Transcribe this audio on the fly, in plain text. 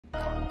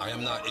I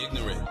am not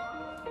ignorant.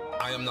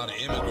 I am not an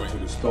immigrant. To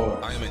the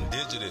stars. I am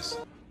indigenous.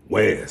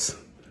 Wes,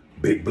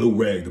 Big Blue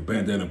Rag, the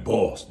bandana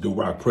boss, the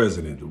rock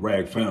president, the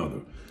rag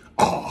founder.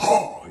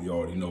 Oh, you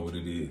already know what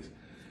it is.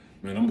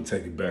 Man, I'm gonna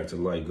take it back to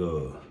like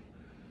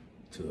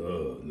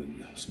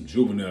some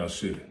juvenile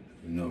shit.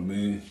 You know what I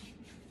mean?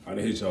 I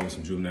done hit y'all with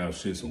some juvenile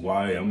shit, some YA.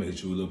 I'm gonna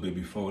hit you a little bit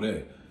before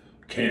that.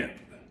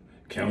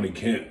 County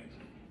Camp,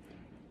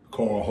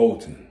 Karl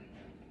Holton.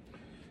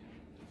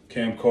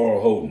 Camp Karl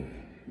Holton,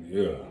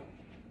 yeah.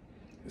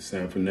 In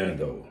San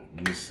Fernando,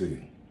 let me see.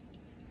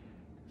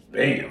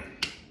 Bam.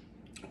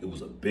 It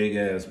was a big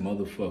ass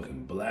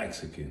motherfucking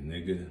Baccc,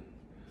 nigga.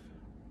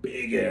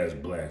 Big ass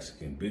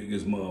Baccc,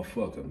 biggest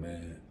motherfucker,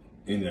 man.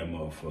 In that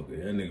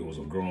motherfucker. That nigga was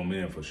a grown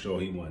man for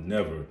sure. He wasn't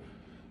never,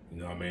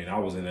 you know what I mean? I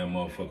was in that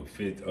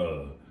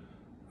motherfucker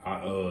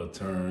I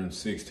turned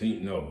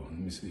 16, no, let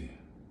me see.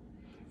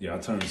 Yeah, I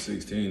turned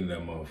 16 in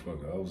that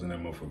motherfucker. I was in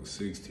that motherfucker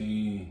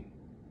 16.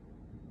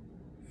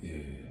 Yeah.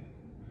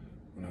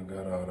 When I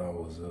got out, I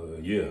was,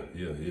 yeah.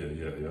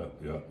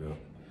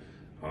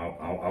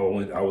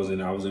 I was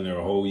in there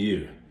a whole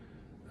year.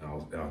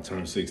 I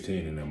turned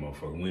 16 in that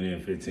motherfucker. Went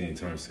in 15,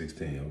 turned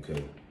 16,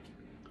 okay.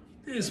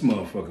 This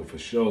motherfucker for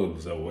sure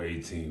was over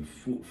 18.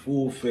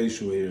 Full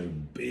facial hair,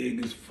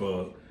 big as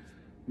fuck.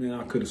 Man,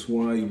 I could have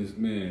sworn he was,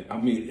 man, I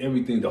mean,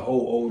 everything, the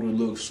whole older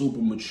look, super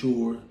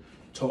mature,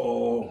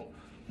 tall,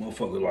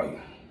 motherfucker like,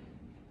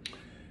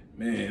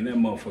 man, that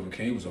motherfucker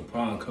came, he was a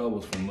prime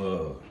covers from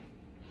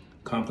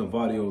Compton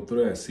Vadio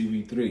Threat,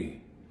 CV3.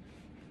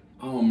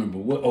 I don't remember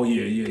what, oh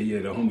yeah,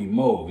 the homie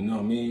Mo, you know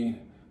what I mean?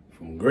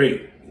 From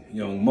Great,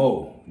 young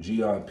Mo,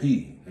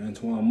 GIP,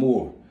 Antoine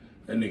Moore.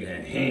 That nigga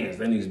had hands,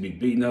 that nigga be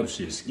beating up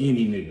shit,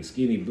 skinny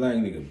black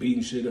nigga,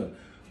 beating shit up.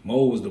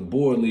 Mo was the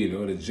board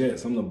leader of the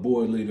Jets. I'm the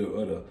board leader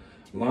of the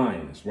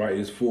Lions, right?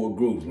 It's 4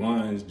 groups,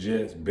 Lions,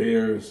 Jets,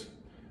 Bears.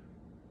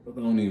 I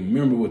don't even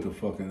remember what the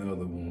fucking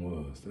other one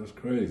was. That's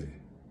crazy.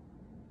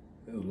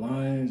 It was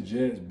Lions,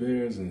 Jets,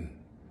 Bears, and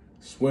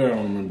I swear I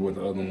don't remember what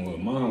the other one was.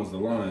 Mine was the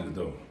Lions,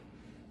 though.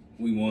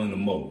 We won the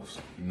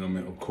most, you know what I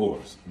mean? Of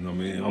course, you know what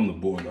I mean? I'm the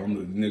board, I'm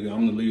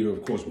the leader,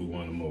 of course we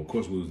won the most. Of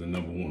course we was the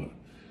number 1.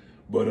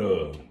 But,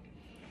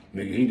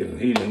 nigga, he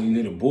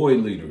the boy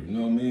leader, you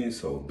know what I mean?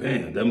 So,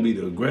 bam, them be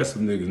the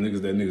aggressive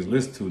niggas that niggas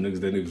listen to, niggas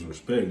that niggas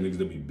respect, niggas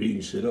that be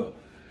beating shit up.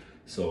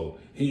 So,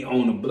 he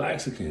owned a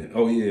Baccc.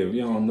 Oh, yeah, if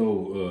y'all know,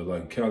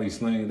 like, Cali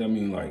slang, that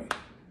mean, like,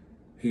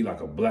 he like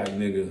a black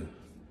nigga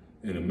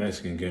in a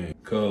Mexican game.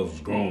 Cuz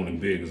was grown and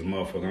big as a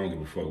motherfucker. I don't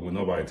give a fuck. When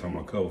nobody talking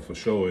about Cuz for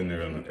sure in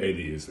there in the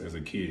 80s as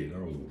a kid. I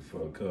don't give a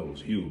fuck. Cuz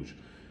was huge.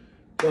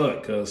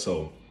 But, cuz,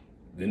 so,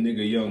 the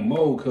nigga Young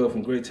Mo, cuz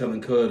from Great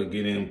telling cuz to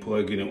get in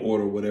play, get in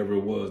order, whatever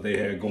it was they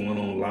had going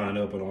on, line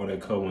up and all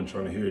that. Cuz wasn't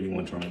trying to hear it, he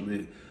wasn't trying to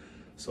live.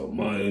 So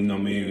my, you know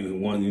what I mean, you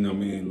know what I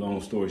mean,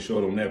 long story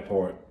short on that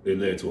part, it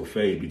led to a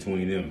fade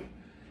between them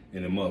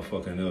in the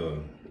motherfucking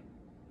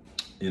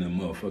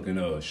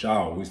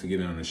shower. We used to get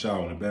down in the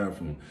shower in the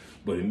bathroom.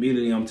 But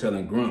immediately I'm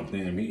telling Grump,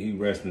 damn, he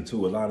resting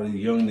too. A lot of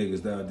these young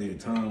niggas that I did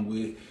time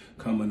with,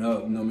 coming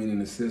up, you know what I mean, in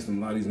the system,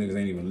 a lot of these niggas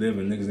ain't even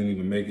living, niggas ain't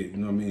even make it, you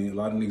know what I mean? A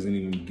lot of niggas ain't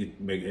even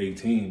make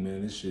 18,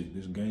 man. This shit,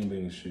 this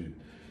gangbanging shit,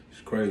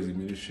 it's crazy,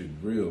 man. This shit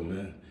real,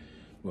 man.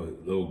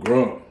 But little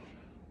Grump,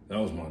 that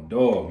was my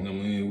dog, you know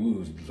what I mean? We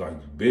was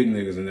like big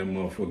niggas in that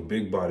motherfucker,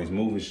 big bodies,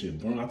 moving shit.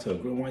 Bro, I tell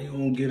Grump, why you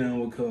don't get down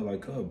with Cuz?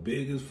 Like, Cuz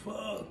big as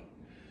fuck.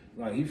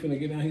 Like, he finna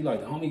get down, he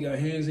like, the homie got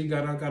hands, I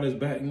got his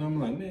back. You know,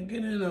 I'm like, man, get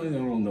in there. I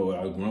don't know.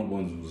 I Grump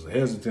was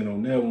hesitant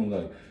on that one.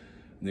 Like,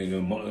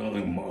 nigga,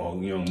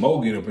 Young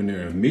Mo get up in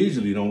there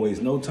immediately, don't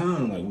waste no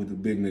time, like, with the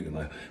big nigga,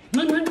 like,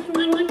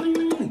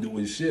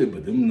 doing shit.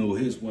 But them no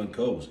hits, one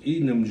Cuz was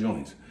eating them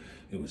joints.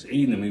 He was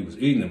eating them.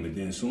 And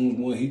then as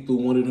soon as he threw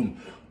one of them,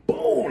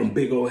 boom, them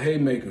big old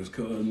haymakers,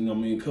 Cuz, you know what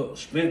I mean?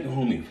 Cuz spent the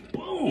homie,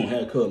 boom,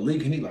 had Cuz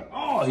leaking. He like,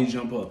 oh, he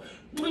jump up,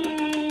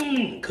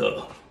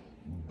 Cuz.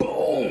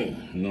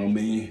 Boom, you know what I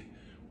mean?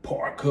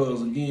 Park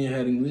Cuz again,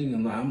 had him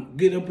leaving. Like,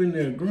 get up in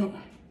there, Grump.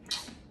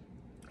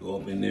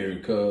 Go up in there,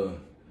 Cuz.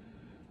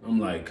 I'm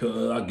like,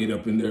 Cuz, I get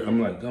up in there. I'm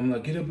like,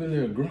 get up in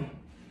there, Grump.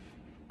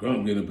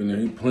 Grump get up in there,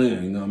 he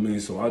playing, you know what I mean?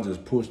 So I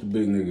just push the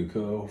big nigga,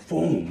 Cuz,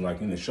 boom,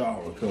 like in the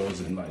shower, Cuz,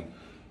 and like,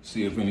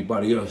 see if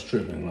anybody else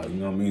tripping, like, you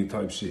know what I mean,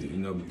 type shit, you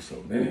know what I mean?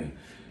 So, man,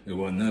 it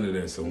wasn't none of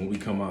that. So when we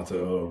come out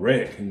to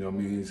rec, you know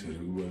what I mean,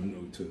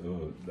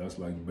 that's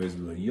like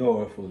basically a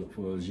yard for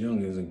us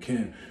youngins in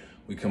camp.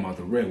 We come out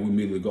to rec, we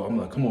immediately go, I'm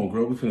like, come on,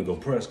 girl, we finna go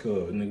press,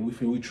 Cuz,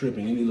 nigga, we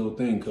tripping any little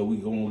thing, Cuz, we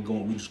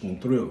just gonna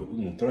thrill,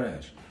 we gonna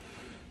thrash.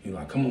 He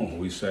like, come on,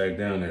 we sag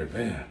down there,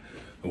 bam.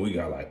 And we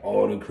got like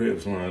all the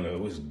Crips lined up.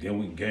 We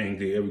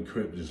ganged it, every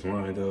Crip just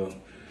lined up.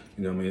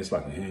 You know what I mean? It's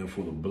like a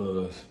handful of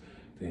bloods.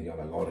 Then you got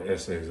like all the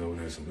essays over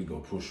there, so we go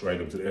push right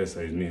up to the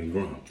essays, me and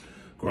Grump.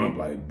 Grump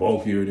like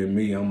bulkier than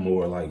me. I'm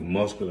more like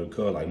muscular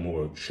cut, like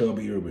more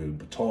chubbier,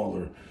 but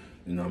taller.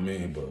 You know what I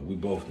mean? But we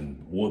both can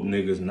whoop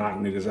niggas, knock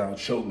niggas out,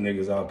 choke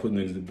niggas out, put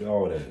niggas to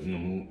all that. You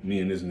know, me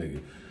and this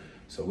nigga.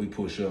 So we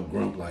push up,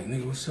 Grump like,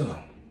 nigga, what's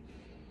up?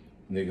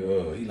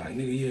 Nigga, he like,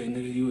 nigga, yeah,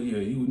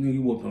 nigga,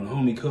 you whooped on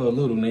homie Cuz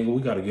little, nigga,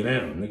 we gotta get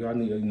down. Nigga, I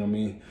need, you know what I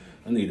mean?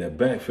 I need that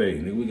back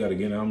fade, nigga, we gotta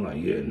get down. I'm like,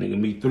 yeah, nigga,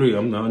 me 3,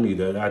 I need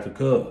that after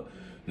Cuz.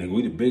 Nigga,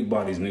 we the big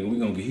bodies, nigga, we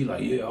gonna get, he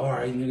like, yeah, all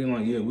right, nigga,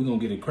 like, yeah, we gonna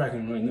get it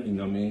cracking right now, you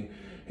know what I mean?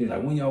 He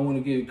like, when y'all wanna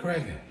get it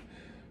cracking?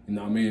 You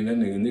know what I mean? That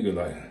nigga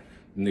like,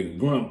 nigga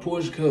grunt,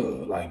 push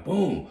Cuz, like,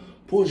 boom,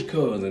 push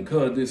Cuz, and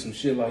Cuz did some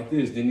shit like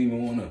this, didn't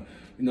even wanna,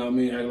 you know what I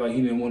mean, act like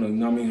he didn't wanna, you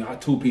know what I mean, I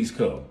 2-piece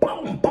Cuz,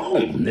 boom,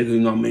 boom, nigga,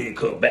 you know what I mean,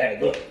 Cuz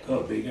bag up,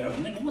 Cuz big ass,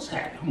 nigga, what's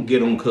happening? I'm gonna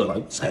get on Cuz, like,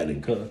 what's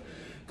happening, Cuz?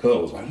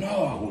 Cuz was like, no,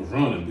 I was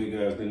running, big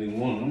ass didn't even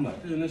want it. I'm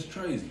like, damn, that's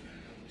crazy.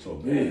 So,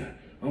 man,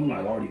 I'm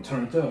like already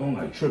turned up, I'm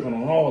like tripping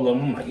on all of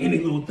them, I'm like, any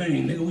little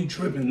thing, nigga, we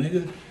tripping,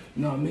 nigga.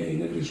 You know what I mean,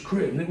 nigga, this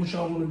Crips, nigga, what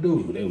y'all wanna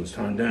do? They was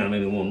turned down, they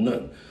didn't want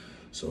nothing.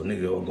 So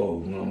nigga will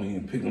go, you know what I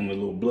mean, pick them the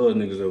little blood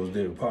niggas that was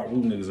there, pop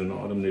root niggas and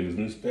all them niggas,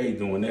 and they stay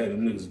doing that,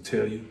 them niggas will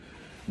tell you.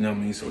 You know what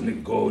I mean? So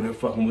nigga go over there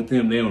fucking with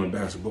them, they on the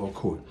basketball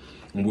court.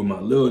 And with my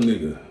little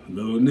nigga,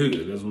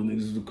 that's what niggas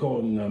used to call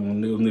him, you know what I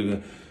mean, little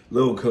nigga,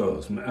 Lil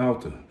Cuz from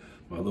Alta.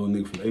 My little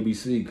nigga from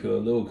ABC,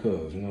 Cuz, Lil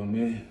Cuz, you know what I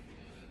mean?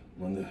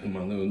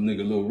 My little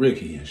nigga, Lil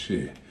Ricky and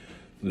shit.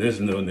 This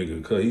little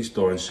nigga, Cuz, he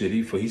starting shit,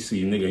 he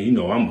see nigga, you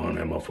know I'm on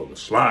that motherfucker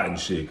sliding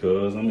shit,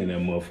 Cuz. I'm in that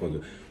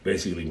motherfucker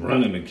basically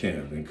running the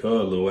camp. And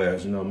Cuz, little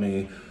ass, you know what I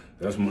mean?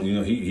 That's my, you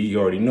know, he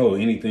already know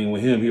anything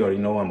with him, he already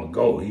know I'm a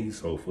go.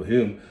 So for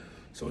him,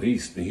 so he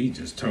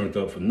just turned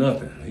up for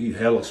nothing. He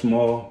hella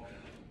small,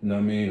 you know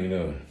what I mean?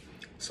 And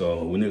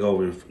so we nigga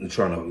over here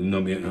trying to, you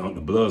know what I mean,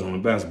 the Bloods on the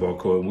basketball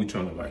court, and we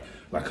trying to like,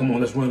 come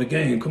on, let's run the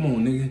game, come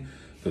on, nigga.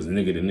 Cause the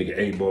nigga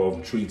 8 ball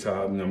from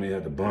Treetop, you know what I mean,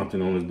 had the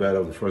Brompton on his bat.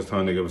 That was the first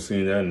time nigga ever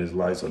seen that in his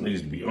life. So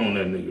niggas be on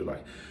that nigga,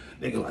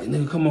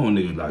 nigga, come on,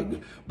 nigga, like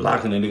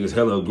blocking the niggas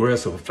hella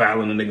aggressive,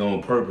 fouling the nigga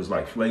on purpose,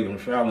 like flagrant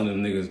fouling the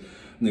niggas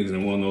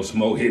didn't want no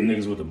smoke, hitting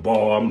niggas with the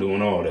ball. I'm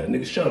doing all that.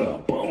 Nigga, shut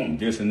up, boom,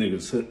 dissing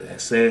niggas,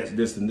 sad,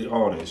 dissing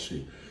all that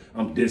shit.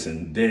 I'm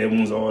dissing dead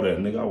ones, all that.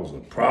 Nigga, I was a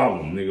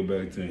problem, nigga,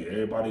 back then.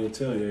 Everybody will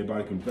tell you,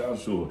 everybody can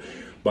vouch for it.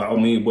 But I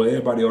mean, but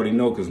everybody already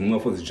know, because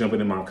motherfuckers jumping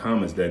in my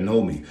comments that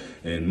know me.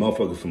 And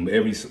motherfuckers from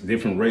every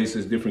different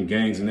races, different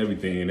gangs and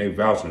everything, and they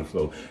vouching.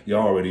 So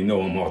y'all already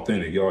know I'm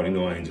authentic. Y'all already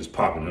know I ain't just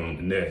popping on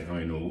the net.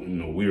 I ain't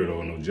no weirdo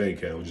or no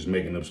J-Cat. I'm just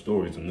making up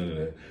stories and none of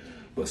that.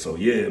 But so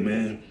yeah,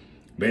 man.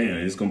 Man,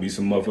 it's gonna be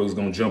some motherfuckers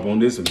gonna jump on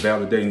this and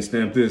validate and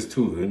stamp this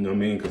too, you know what I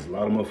mean? Because a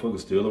lot of motherfuckers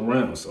still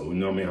around, so you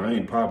know what I mean? I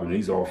ain't popping,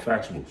 these all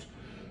factuals,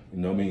 you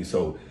know what I mean?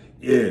 So,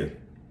 yeah,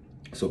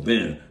 so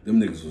Ben, them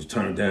niggas was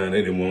turned down,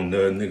 they didn't want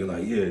nothing, nigga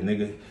like, yeah,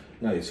 nigga.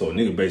 Like, so a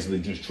nigga basically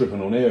just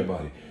tripping on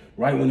everybody.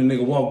 Right when the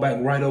nigga walked back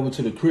right over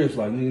to the Crips,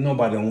 like, nigga,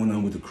 nobody don't want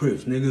nothing with the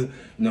Crips, nigga. You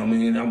know what I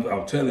mean?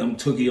 I'll tell you, I'm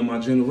Tookie of my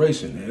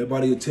generation.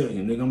 Everybody will tell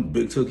you, nigga, I'm a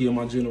big Tookie of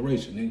my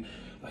generation, nigga.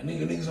 Like,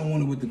 nigga, niggas don't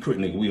want it with the Crips.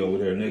 Nigga, we over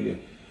there, nigga.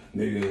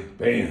 Nigga,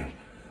 bam,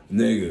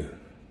 nigga.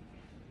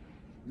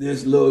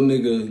 This little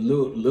nigga,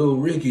 little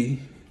Ricky,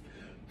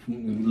 you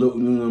know what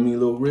I mean,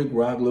 little Rick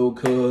Rock, little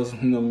Cuz,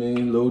 you know what I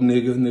mean, little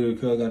nigga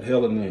Cuz got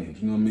hella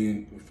names, you know what I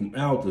mean, from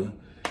Alta,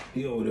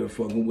 he over there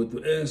fucking with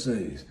the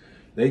essays.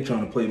 They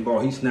trying to play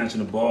ball, he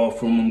snatching the ball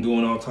from him,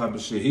 doing all type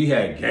of shit. He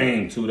had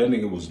game too, that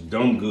nigga was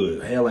dumb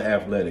good, hella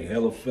athletic,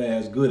 hella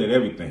fast, good at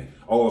everything,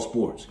 all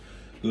sports.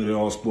 Good at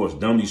all sports,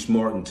 dummy,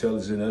 smart,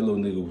 intelligent. That little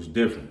nigga was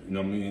different. You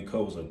know what I mean? Cuz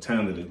was a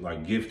talented,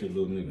 like gifted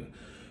little nigga.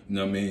 You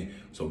know what I mean?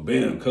 So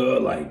bam,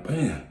 Cuz like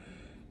bam,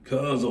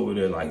 Cuz over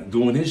there like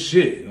doing his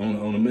shit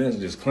on the mess,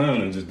 just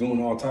clowning, just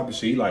doing all type of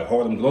shit. He like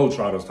Harlem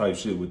Globetrotters type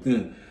shit with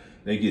them.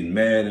 They getting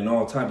mad and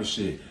all type of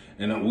shit.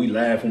 And we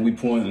laugh and we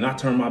point, and I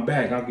turn my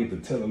back. I get to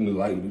tell them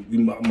like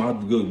my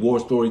good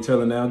war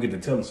storytelling now. I get to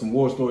tell them some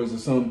war stories or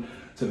something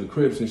to the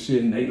Crips and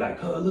shit. And they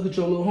like, Cuz, look at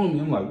your little homie.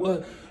 I'm like,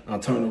 what? I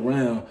turn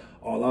around.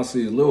 All I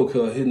see is Lil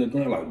Cuz hitting the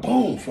ground like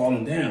boom,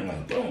 falling down,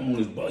 like boom on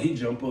his butt. He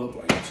jump up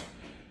like,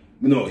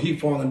 you know, he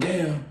falling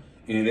down.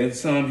 And at the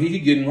time, he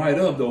getting right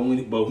up though.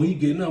 But when he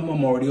getting up,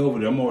 I'm already over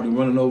there. I'm already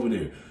running over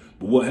there.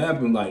 But what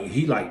happened, like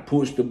he like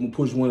pushed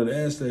one of the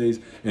essays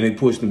and they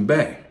pushed him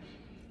back.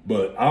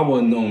 But I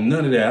wasn't on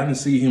none of that. I didn't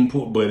see him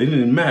put, but it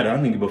didn't matter. I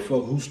didn't give a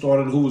fuck who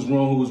started, who was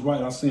wrong, who was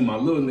right. I seen my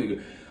little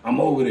nigga.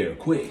 I'm over there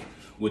quick.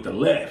 With the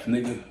left,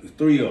 nigga, there's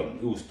 3 of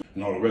them.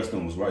 And all the rest of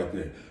them was right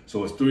there.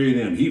 So it's 3 of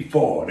them. He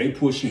fall, they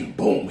push him,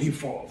 boom, he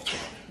falls.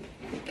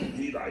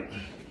 He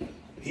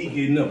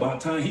getting up. By the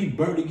time he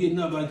birdie getting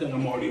up like that,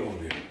 I'm already over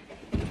there.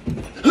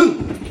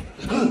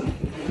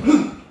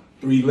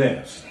 3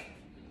 lefts,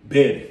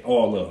 bedded,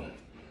 all of them,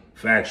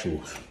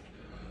 factuals.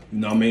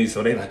 You know what I mean?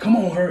 So they like, come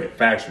on, hurry,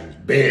 factuals,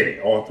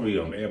 bedded, all 3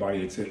 of them.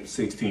 Everybody at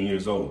 16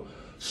 years old,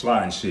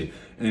 sliding shit.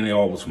 And they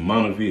all was from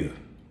Montevideo,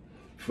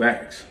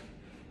 facts.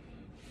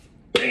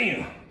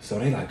 Bam! So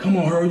they like, come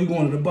on, hurry, you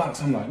going to the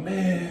box. I'm like,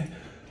 man,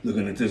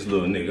 looking at this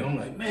little nigga. I'm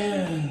like,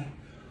 man.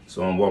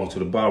 So I'm walking to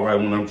the box right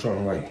when I'm trying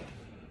to like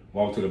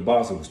walk to the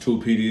box. It was 2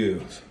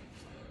 PDLs,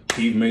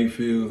 Keith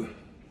Mayfield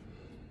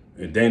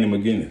and Danny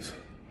McGinnis.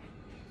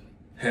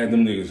 Had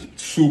them niggas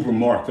super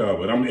marked out,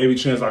 but every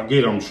chance I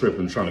get, I'm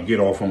tripping, trying to get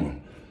off from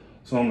them.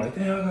 So I'm like,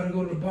 damn, I gotta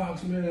go to the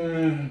box,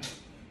 man.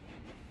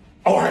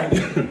 All right.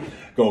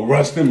 Go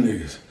rush them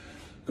niggas.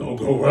 Go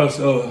rush,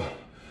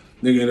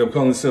 nigga ended up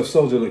calling himself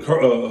Soldier, like,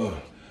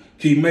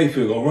 Keith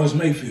Mayfield, go rush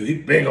Mayfield. He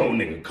big old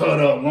nigga, cut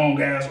up,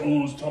 long ass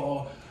arms,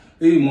 tall.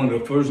 He one of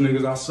the first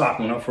niggas I socked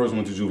when I first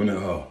went to juvenile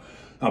hall.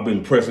 I've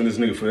been pressing this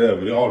nigga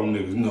forever. All them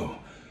niggas know.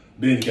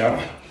 Then he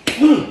got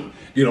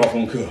get off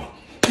on Karl.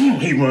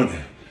 He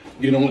running.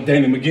 Get on with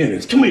Danny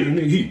McGinnis. Come here,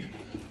 nigga.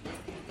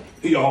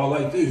 He all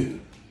like this.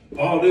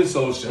 All this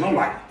old shit. I'm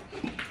like,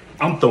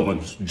 I'm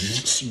throwing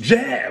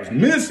jabs,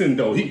 missing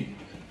though. He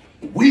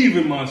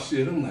weaving my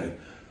shit. I'm like,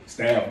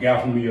 stab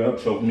gaffing me up,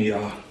 choke me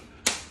out,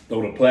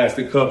 throw the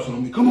plastic cups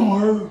on me. Come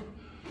on, Herb.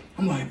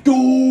 I'm like,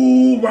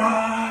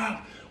 do-rah,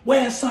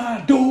 west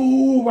side,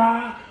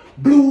 do-rah,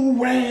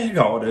 blue rag,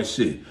 all that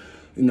shit.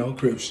 You know,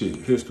 Crips shit,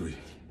 history.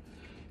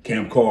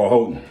 Camp Karl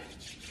Holton.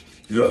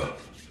 Yeah,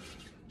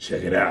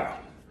 check it out.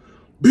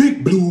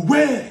 Big blue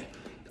rag.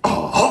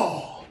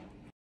 Oh.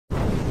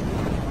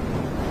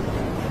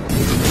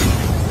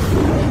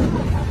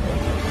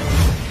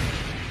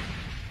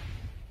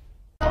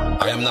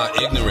 I am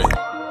not ignorant.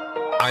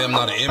 I am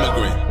not an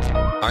immigrant.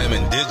 I am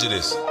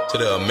indigenous to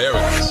the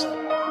Americas.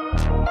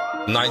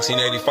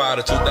 1985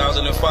 to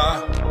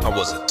 2005, I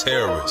was a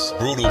terrorist.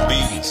 Brutal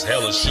beatings,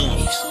 hella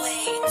shootings.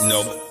 You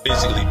know,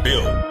 physically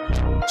built,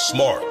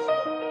 smart,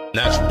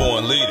 natural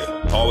born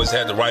leader. Always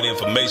had the right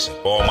information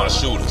for all my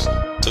shooters.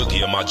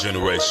 Tookie of my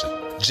generation.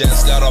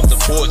 Just got off the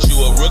porch, you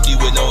a rookie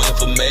with no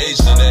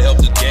information. To help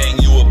the gang,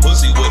 you a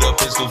pussy with a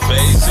pistol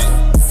facing.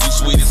 You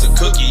sweet as a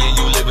cookie and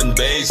you living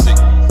basic.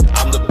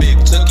 I'm the big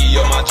tookie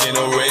of my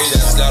generation.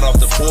 Just got off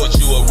the porch,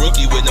 you a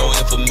rookie with no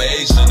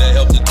information. To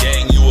help the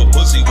gang, you a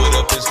pussy with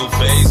a pistol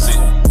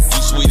facing.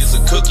 You sweet as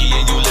a cookie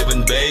and you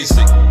living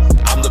basic.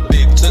 I'm the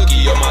big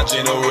tookie of my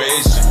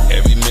generation.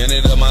 Every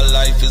minute of my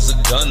life is a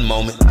gun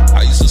moment.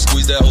 I used to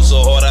squeeze that hoe so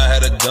hard I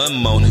had a gun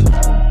moaning.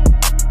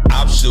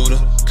 Op shooter,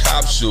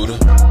 cop shooter.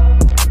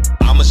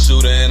 I'm a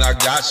shooter and I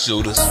got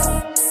shooters.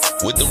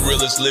 With the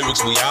realest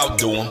lyrics, we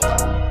outdo them.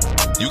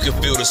 You can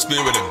feel the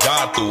spirit of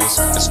God through us.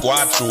 The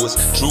squad through us,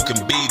 true can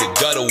be the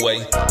gut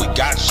away. We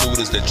got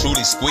shooters that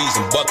truly squeeze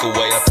and buck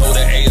away. I told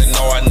her A to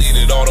no, I need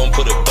it all, don't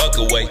put a buck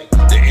away.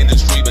 The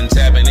industry been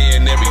tapping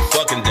in every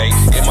fucking day.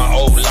 In my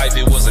old life,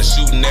 it was a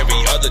shooting every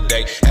other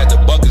day. Had the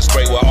bucket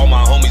spray where all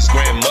my homies'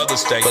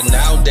 grandmothers stay. But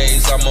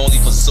nowadays, I'm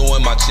only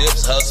pursuing my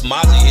chips. Hus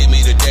Mozzie hit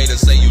me today to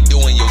say you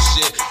doing your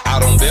shit.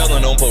 Out on bail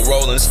and on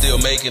parole and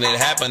still making it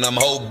happen. I'm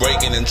hoe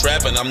breaking and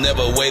trapping, I'm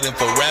never waiting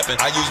for rapping.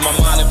 I use my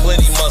mind and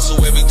plenty muscle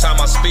every time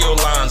I spill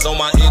lines. On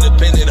my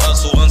independent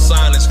hustle,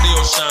 unsigned and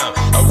still shine.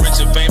 A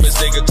rich and famous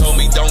nigga told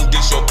me don't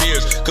dish your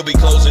peers. Could be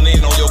closing in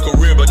on your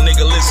career, but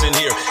nigga listen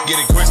here, get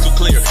it crystal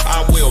clear.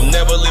 I will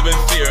never live in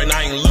fear, and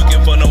I ain't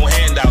looking for no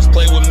handouts.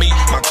 Play with me,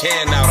 my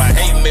can out. I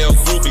hate male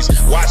groupies,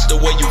 watch the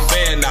way you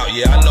fan out.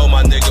 Yeah, I know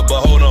my nigga,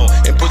 but hold on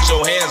and put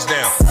your hands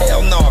down.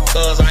 Hell no,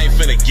 cuz I ain't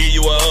finna give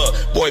you a hug.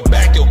 Boy,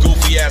 back your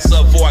goofy ass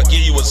up before I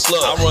give you a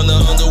slug. I run the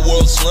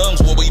underworld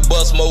slums where we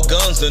bust more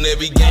guns than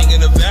every gang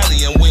in the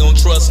valley, and we don't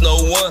trust no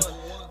one.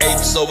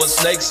 Apes over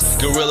snakes,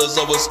 gorillas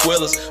over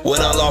squillers.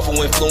 With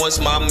unlawful influence,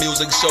 my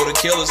music show the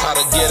killers how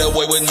to get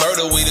away with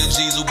murder. We the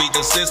G's who beat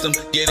the system,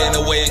 get in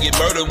the way and get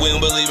murdered. We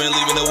don't believe in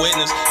leaving a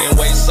witness. In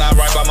Wayside,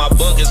 right by my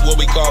bunk is what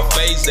we call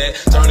phase that.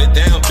 Turn it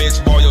down, bitch,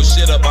 ball your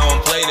shit up, I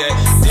don't play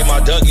that. Did my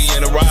Dougie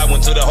in the ride,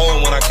 went to the hole,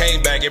 and when I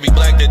came back, every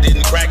black that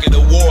didn't crack in the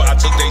war, I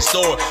took they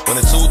store. When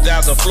the 2000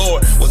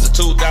 floor was the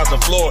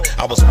 2000 floor,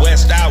 I was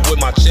west out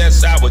with my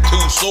chest out with 2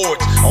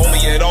 swords. On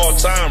me at all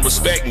time,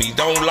 respect me,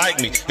 don't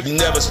like me. If you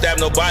never stab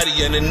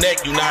nobody in the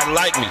neck, you not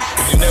like me.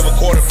 If you never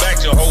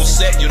quarterbacked your whole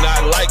set, you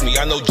not like me.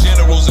 I know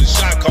generals and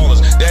shot callers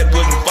that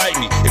wouldn't fight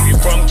me. If you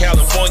from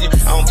California,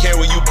 I don't care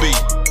where you be.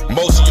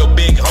 Most of your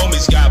big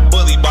homies got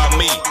bullied by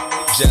me.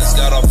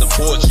 Just got off the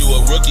porch, you a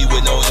rookie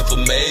with no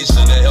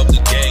information. To help the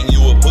gang,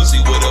 you a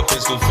pussy with a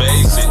pistol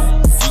facing.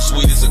 You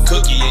sweet as a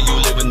cookie and you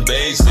living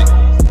basic.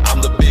 I'm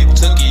the big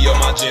tookie of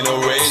my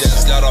generation.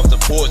 Just got off the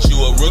porch, you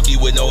a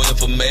rookie with no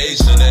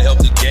information. To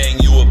help the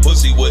gang, you a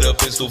pussy with a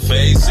pistol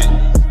facing.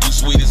 You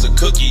sweet as a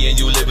cookie and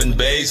you living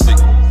basic.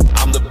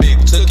 I'm the big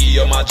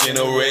tookie of my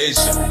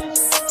generation.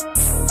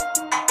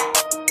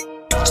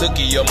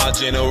 Tookie of my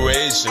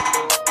generation.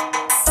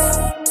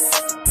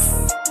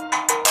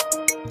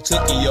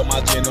 Tookie of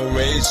my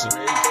generation.